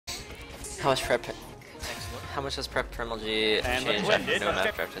How much prep? How much does prep Primal G change after no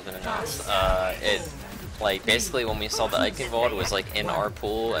map prep has been announced? It like basically when we saw the Eichenwald was like in our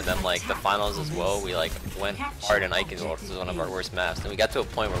pool, and then like the finals as well, we like went hard in Eichenwald, which was one of our worst maps. And we got to a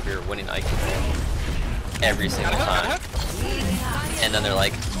point where we were winning Eichenwald every single time. And then they're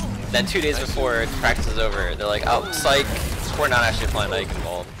like, then 2 days before practice is over, they're like, oh psych, we're not actually playing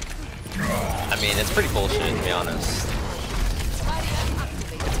Eichenwald. I mean, it's pretty bullshit to be honest.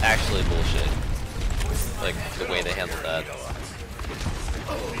 It's actually bullshit. Like the way they handled that.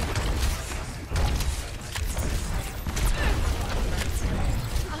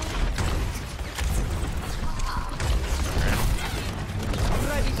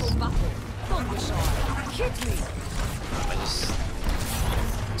 I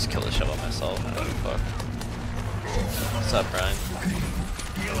just killed the shovel myself. What the fuck? What's up, Brian?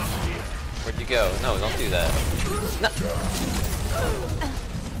 Where'd you go? No, don't do that. No.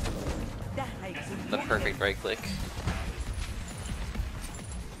 The perfect right click.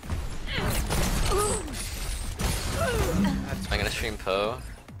 I'm gonna stream Poe.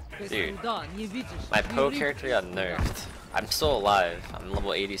 Dude, my Poe character got nerfed. I'm still alive. I'm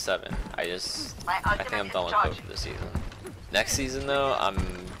level 87. I think I'm done with Poe for this season. Next season though, I'm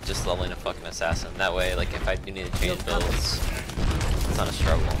just leveling a fucking assassin. That way, like if I do need to change builds, it's not a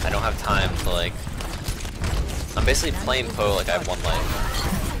struggle. I don't have time to like. I'm basically playing Poe like I have 1 life.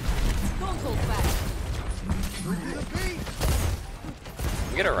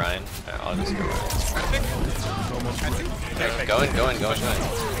 We get a Ryan. Right, I'll just go Ryan. Okay, go in.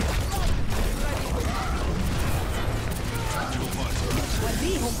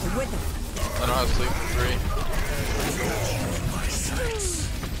 I don't have sleep for 3.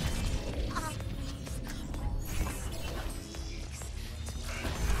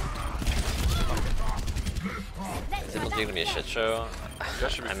 Is it gonna be a shit show?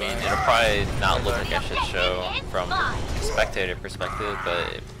 I mean, it'll probably not look like a shit show from a spectator perspective,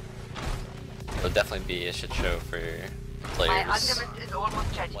 but it'll definitely be a shit show for players.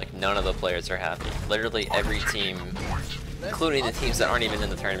 Like, none of the players are happy. Literally every team, including the teams that aren't even in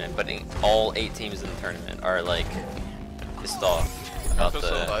the tournament, but all 8 teams in the tournament are like pissed off about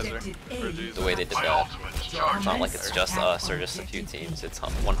the way they did that. It's not like it's just us or just a few teams, it's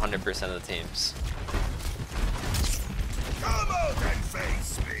 100% of the teams. Come out and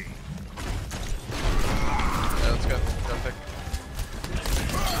face me. Yeah, let's go. Go pick.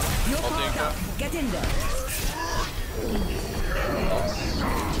 Get in there.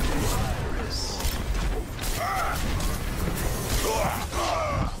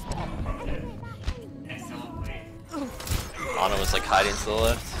 Ana was like hiding to the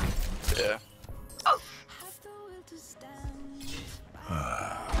left. Yeah.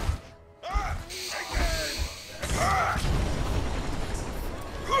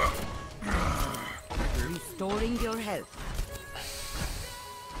 Restoring your health.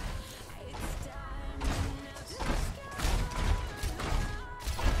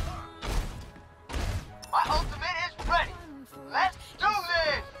 My ultimate is ready. Let's do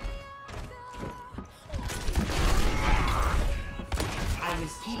this. I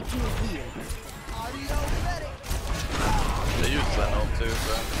will keep you here. Are you ready? They used that ult too,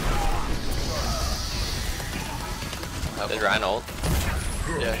 so. Did Ryan ult?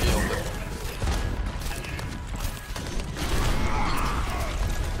 Yeah, he ulted.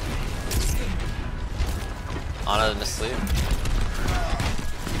 Ana missed sleep.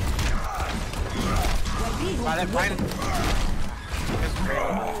 Fine.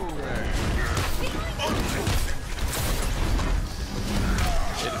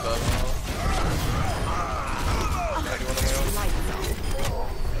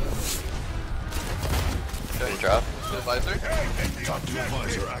 Gonna drop. Advisor?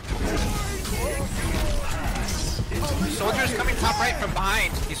 Soldier's coming top right from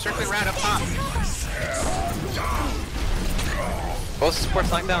behind. He's circling around up top. Both supports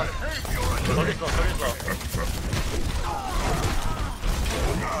knocked down.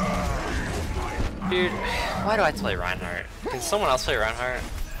 Dude, why do I play Reinhardt? Can someone else play Reinhardt?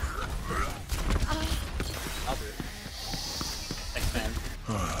 I'll do it. Thanks, man.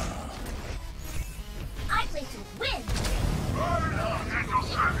 I play to win.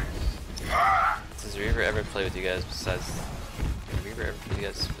 Does Reaver ever play with you guys besides? Did Reaver ever play with you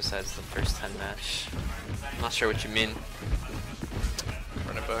guys besides the first 10 match? I'm not sure what you mean.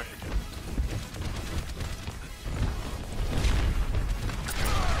 Run it back.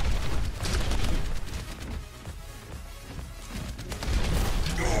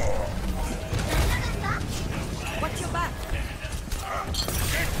 Watch your back.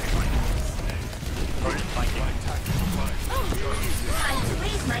 Time to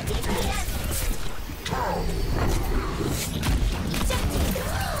raise my DPS.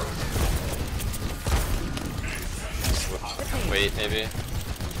 wait maybe.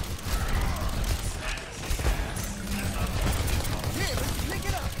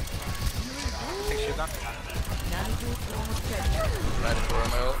 Take shield on. Ready for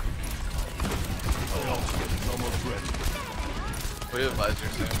him out. Almost ready. We have visor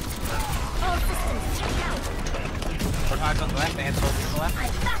soon. All systems checked out. Warthog's on the left, they had soldiers on the left.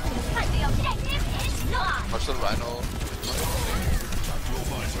 I'm back to the fight. The objective is lost. Watch the Rhino. Your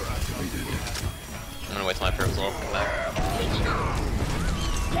visor activated. I'm gonna wait till my purple's all come back.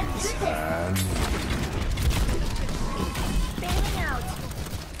 Get to this. Bailing out.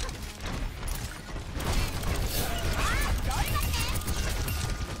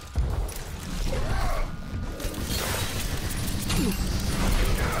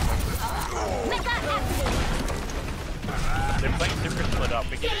 Mega activate. They're playing super split up.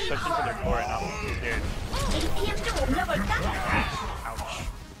 We get sucked into their core and I'm scared. ATM door level back. Ouch.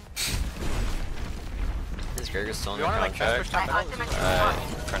 Is Gregor still on You the wanna like contract? transfer top middle?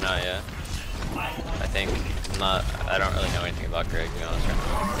 For now, yeah. I think I don't really know anything about Greg, to be honest right now.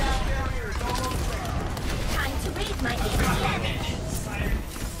 Time to raise my ATM.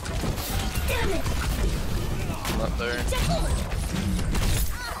 Damn it. Up there.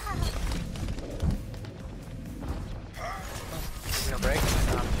 We don't break.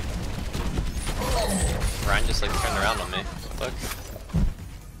 Ryan just like turned around on me. What the fuck?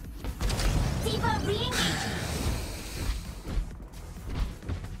 D.Va re-engaging.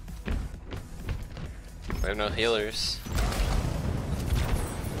 We have no healers.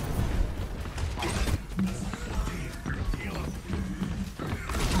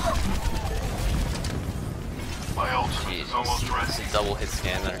 My ult is almost ready. It's a double hit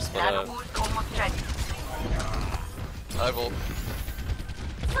scan that are split up. I will.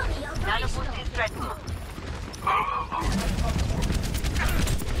 Fully operational.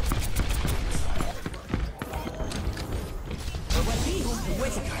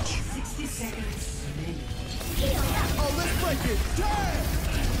 Wait a catch. 60 seconds remaining. Heal up. Oh, let's break it. Damn!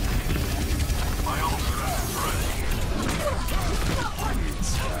 My ult is ready.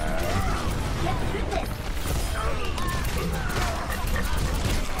 Get through this.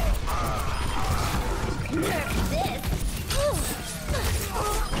 Nerf this.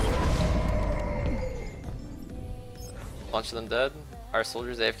 Bunch of them dead. Our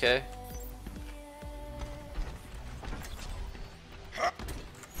soldiers AFK.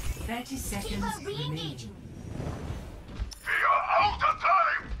 30 seconds D.Va remaining. re-engaging. We are out of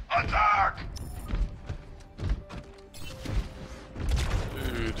time. Attack!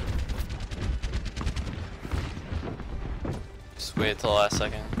 Dude. Just wait till the last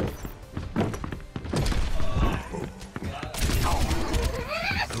second.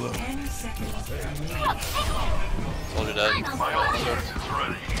 10 seconds remaining. Soldier dead. My ult is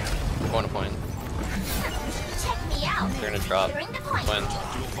ready. Going to point. Check me out. They're gonna drop. During the point. Twin.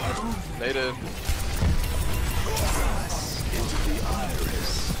 Native.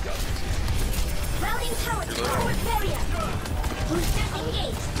 Routing tower to forward barrier. Boosters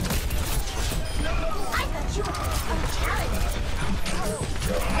engaged. I thought you were a challenge.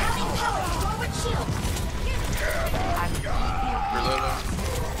 Routing tower to forward shield. Reloading.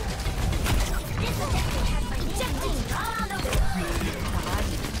 This objective has my ejecting all over.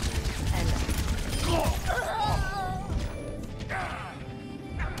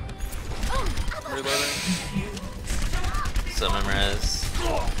 Reloading. Summon res.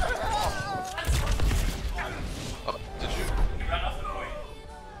 Oh, did you?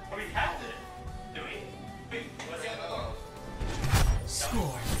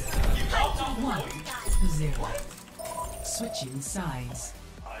 Score 1-0. Switching sides.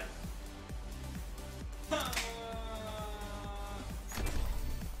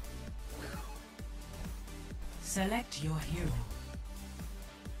 Select your hero.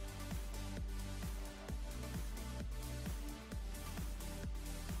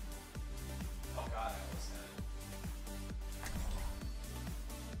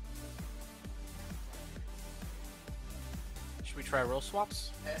 Should we try roll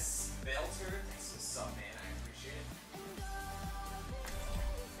swaps? S. Belter, thanks for the sub, man. I appreciate it.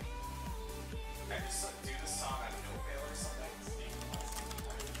 I just do the song on no fail or something.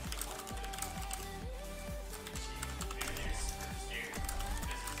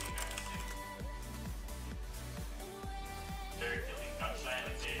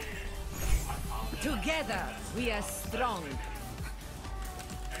 Together, we are strong.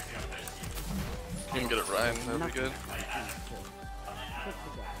 You can get it, Ryan. That'd be good.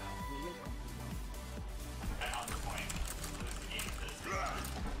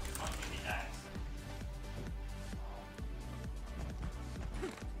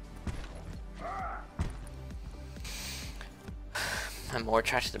 I'm more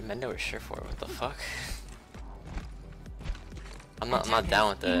attracted to Mendo or Surefour. What the fuck? I'm not down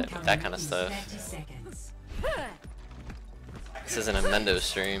with that kind of stuff. This isn't a Mendo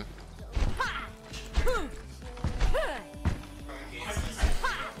stream.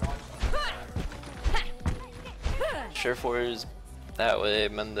 Surefour's that way,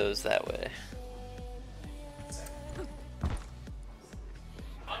 Mendo's that way.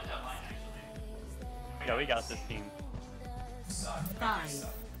 Yeah, we got this team. 5,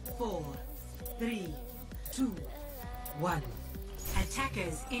 4, 3, 2, 1.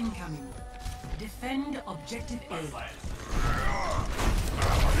 Attackers incoming. Defend objective A.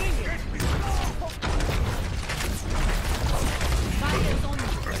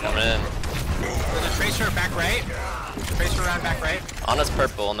 Coming in. There's a Tracer back right. Tracer around back right. Ana's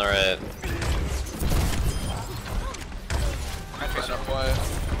purple on the right. Tracer quiet.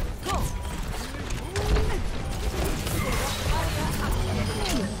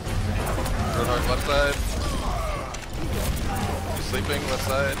 Roadhog left side. He's sleeping left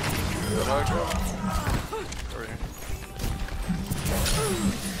side. Roadhog. Over here.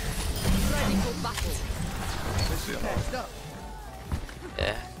 I see him.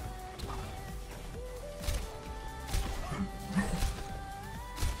 Yeah.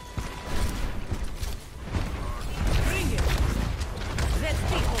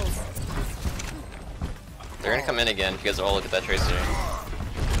 They're gonna come in again if you guys all look at that Tracer.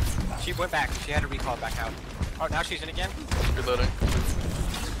 She went back. She had to recall back out. Oh, now she's in again? Reloading.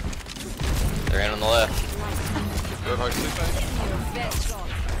 They're in on the left. Roadhog sleeping.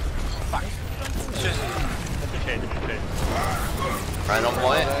 Fuck. It's just... That's a shade, that's a shade. Ryan on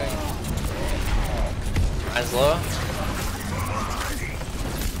point. Ryan's low.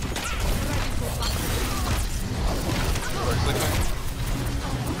 Roadhog sleeping.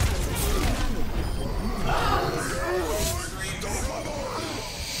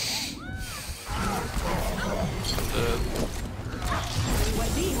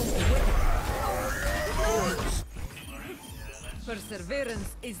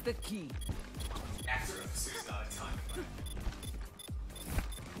 Perseverance is the key.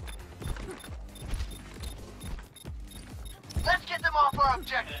 Let's get them off our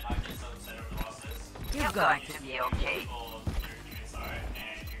objective. You're going to be okay.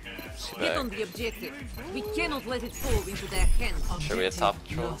 Get on Back. the objective. We cannot let it fall into their hands. Should we have top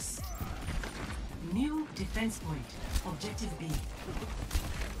control? Lost. New defense point. Objective B.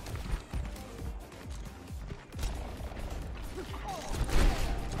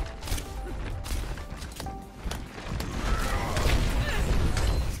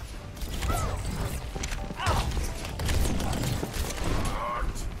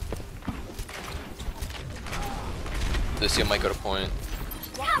 Lucio might go to point.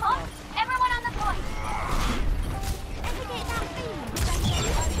 Come on, everyone on the point.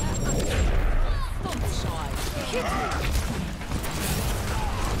 Investigate that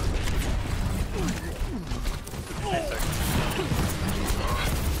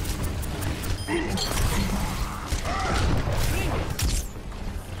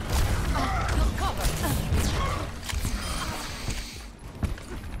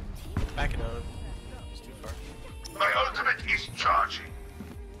Back it up. It's too far. My ultimate is charging.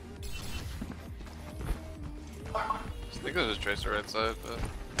 I think there's a Tracer right side, but...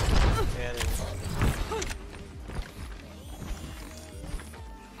 Yeah, it is.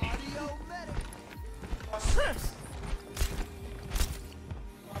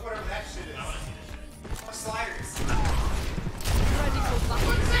 Whatever that shit is. My sliders.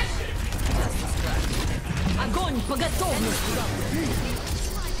 Огонь по готовности!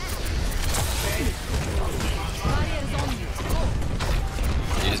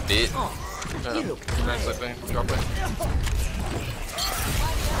 You just beat. Ryan sleeping. Dropping.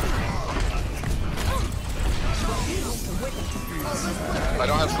 I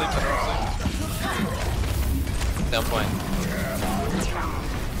don't have sleep, I don't have sleep. Down point.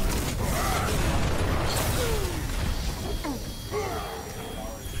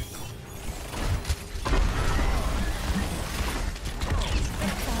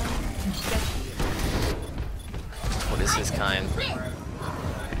 What is his kind?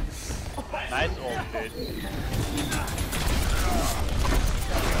 Nice ult, dude.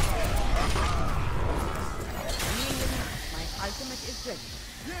 My ultimate is ready.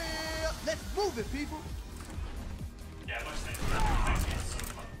 Yeah, let's move it, people.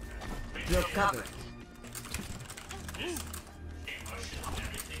 You're covered.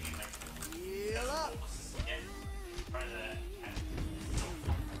 Heal up.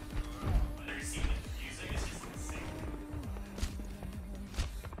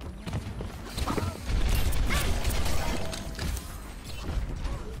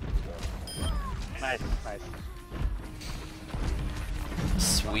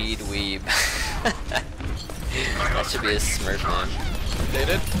 Weed weeb. That should be a Smurf name. They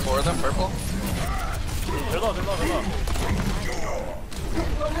did 4 of them purple. They're low, they're low, they're low.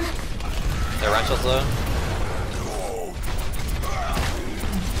 Their Rancho's low.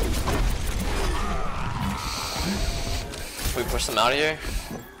 Can we push them out of here?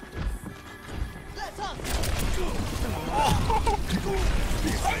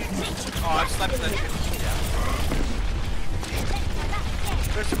 Oh, I slept in that shit.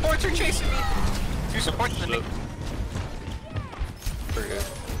 Their supports are chasing me. 2 supports in the mid. Pretty good.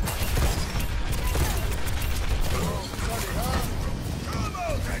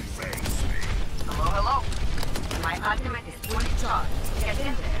 Hello. My ultimate is fully charged. Get in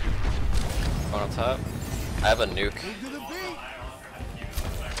there. One on top. I have a nuke.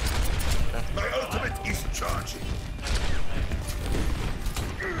 My ultimate is charging.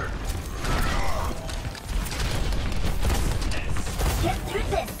 Get through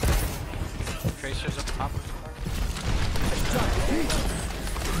this. Tracer's up top.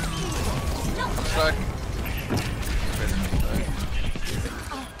 I'm stuck.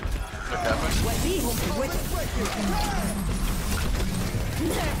 They're capping.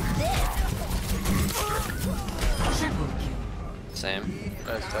 Same.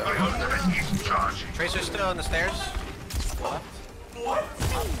 Nice tap. My ultimate is charging. Tracer's still on the stairs.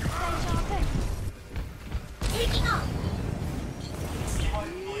 Taking off.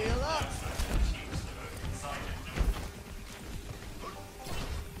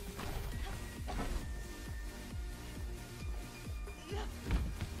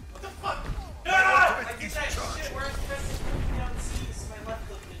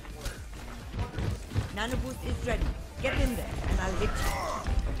 Nano boost is ready. Get in there, and I'll hit you.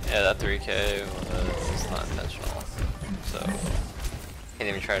 Yeah, that 3K was not intentional. So, can't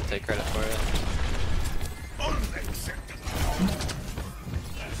even try to take credit for it.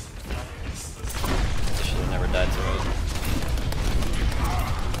 Should have never died to it.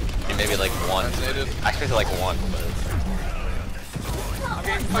 I mean, maybe like one. I expected like one, but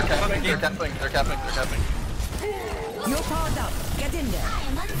They're capping. They're capping. They're capping. They're capping. You're powered up. Get in there.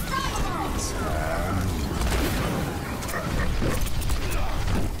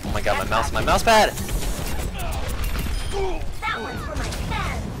 oh my god, my mouse pad! That one's for my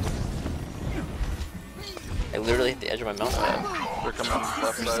fans. I literally hit the edge of my mouse pad. They're coming on the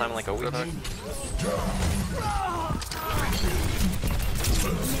left First side. time in like a week.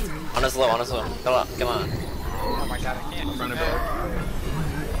 On his low, on his low. Come on, come on. Oh my god, I can't. Run it back.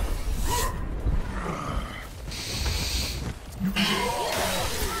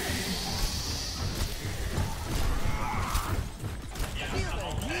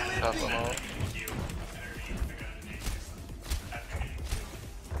 Top them all.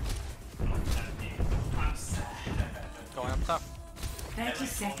 Going up top. 30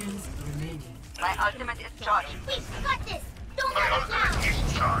 seconds remaining. My ultimate is charged. We've got this. Don't My let us ultimate down.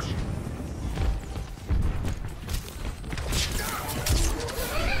 is charging.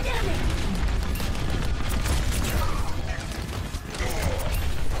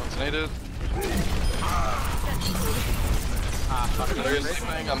 One's native. Fuck it. They're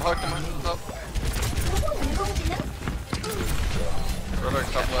sleeping. I'm hooked. I'm up. Roadhog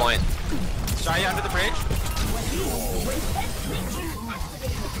top left. Point. Zarya under the bridge.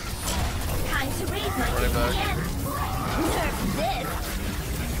 Time to raise my Running back. hand. Nerf this.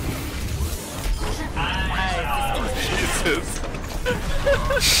 Jesus.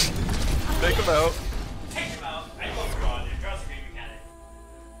 Take him out. Take him out. I love Ron. Your girls screaming at it.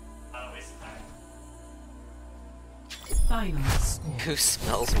 Not a waste of time. Final score. Who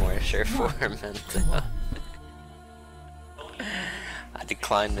smells more, sure for Menta? I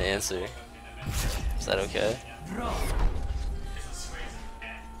declined the answer. Is that okay? Draw.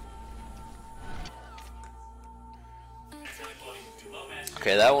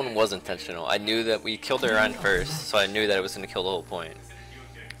 Okay, that one was intentional. I knew that we killed her on first, so I knew that it was going to kill the whole point.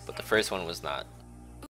 But the first one was not.